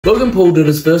Logan Paul did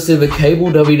his first ever cable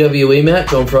WWE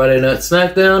match on Friday Night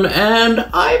Smackdown, and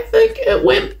I think it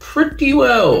went pretty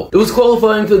well. It was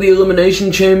qualifying for the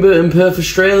Elimination Chamber in Perth,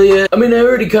 Australia. I mean, I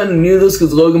already kind of knew this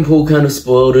because Logan Paul kind of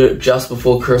spoiled it just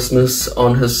before Christmas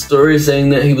on his story, saying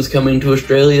that he was coming to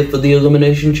Australia for the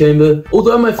Elimination Chamber.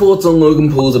 Although my thoughts on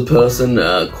Logan Paul as a person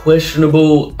are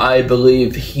questionable, I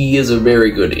believe he is a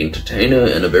very good entertainer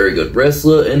and a very good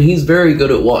wrestler, and he's very good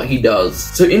at what he does.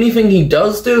 So anything he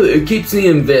does do, it keeps me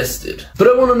invested. But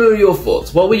I want to know your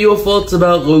thoughts. What were your thoughts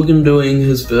about Logan doing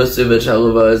his first ever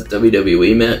televised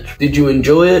WWE match? Did you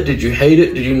enjoy it? Did you hate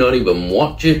it? Did you not even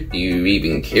watch it? Do you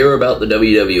even care about the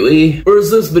WWE? Or is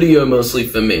this video mostly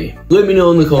for me? Let me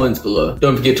know in the comments below.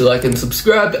 Don't forget to like and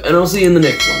subscribe, and I'll see you in the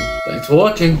next one. Thanks for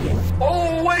watching.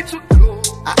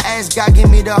 I asked God,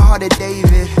 give me the heart of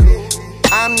David.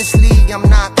 Honestly, I'm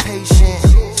not patient.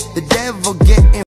 The devil getting